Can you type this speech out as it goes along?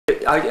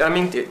I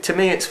mean, to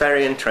me it's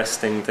very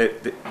interesting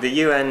that the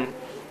UN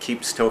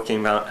keeps talking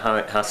about how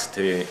it has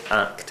to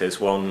act as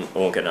one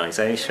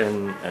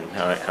organisation and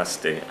how it has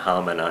to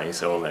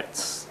harmonise all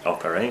its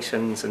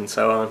operations and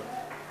so on.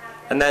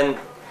 And then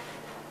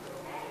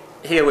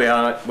here we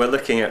are, we're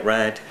looking at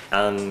REDD,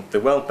 and the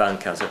World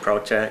Bank has a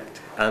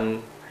project,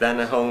 and then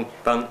a whole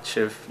bunch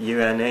of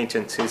UN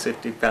agencies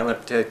have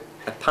developed a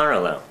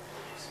parallel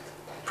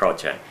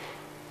project.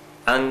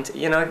 And,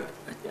 you know,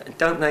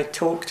 don't they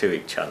talk to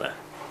each other?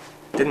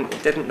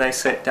 Didn't they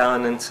sit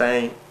down and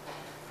say,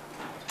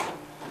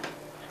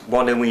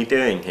 what are we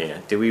doing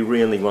here? Do we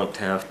really want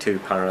to have two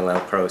parallel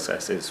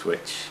processes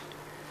which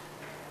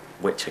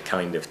are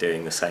kind of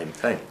doing the same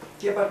thing?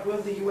 Yeah, but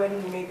will the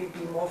UN maybe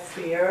be more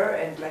fair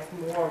and like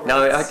more...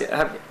 No,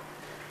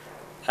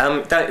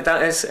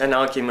 that is an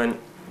argument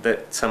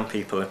that some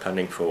people are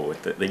putting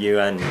forward, that the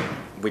UN,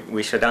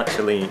 we should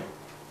actually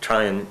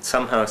try and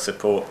somehow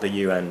support the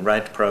UN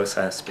REDD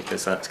process,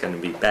 because that's going to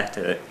be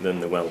better than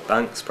the World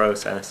Bank's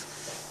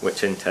process,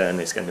 which in turn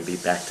is going to be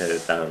better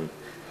than,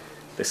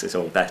 this is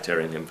all better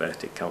in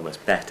inverted commas,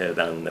 better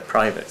than the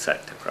private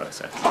sector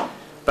process.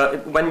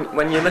 But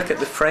when you look at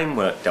the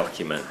framework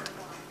document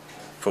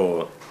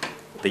for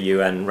the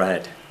UN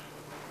REDD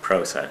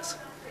process,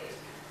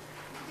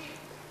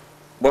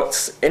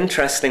 what's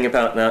interesting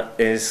about that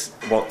is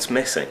what's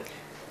missing.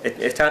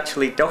 It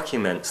actually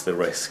documents the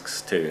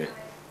risks to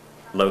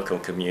local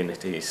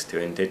communities, to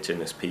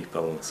indigenous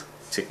peoples,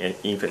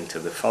 even to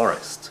the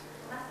forests.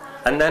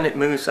 And then it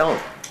moves on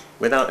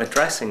without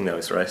addressing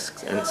those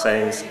risks and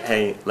says,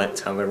 hey,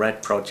 let's have a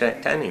REDD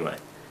project anyway.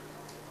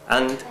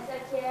 And,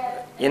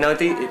 you know,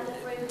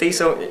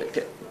 these are,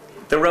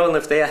 the role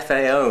of the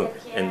FAO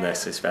in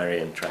this is very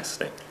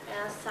interesting.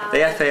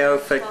 The FAO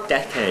for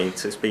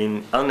decades has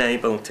been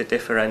unable to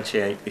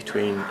differentiate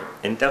between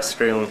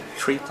industrial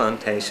tree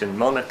plantation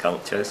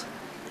monocultures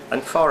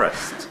and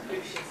forests.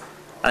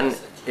 And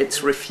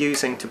it's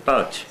refusing to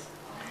budge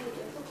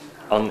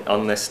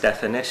on this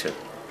definition.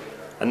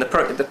 And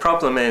the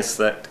problem is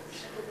that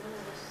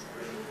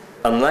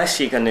unless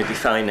you're going to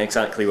define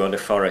exactly what a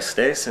forest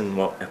is and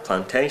what a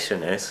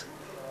plantation is,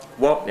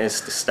 what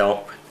is to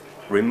stop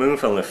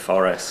removal of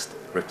forest,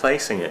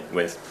 replacing it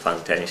with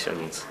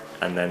plantations,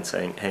 and then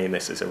saying, hey,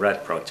 this is a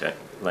REDD project,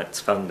 let's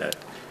fund it?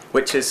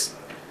 Which is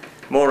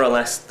more or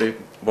less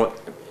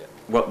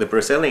what the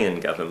Brazilian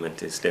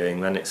government is doing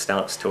when it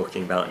starts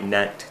talking about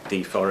net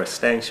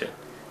deforestation.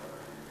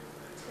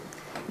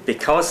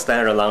 Because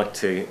they're allowed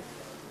to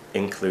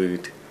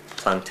include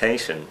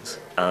plantations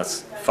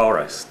as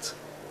forests,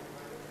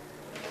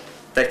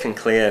 they can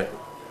clear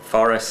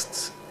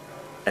forests,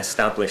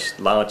 establish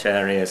large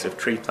areas of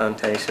tree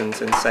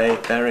plantations and say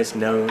there is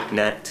no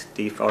net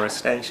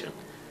deforestation.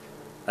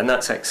 And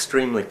that's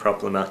extremely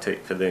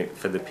problematic for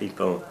the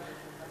people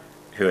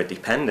who are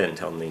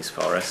dependent on these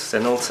forests,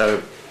 and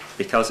also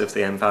because of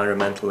the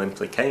environmental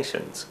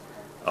implications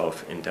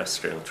of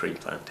industrial tree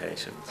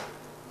plantations.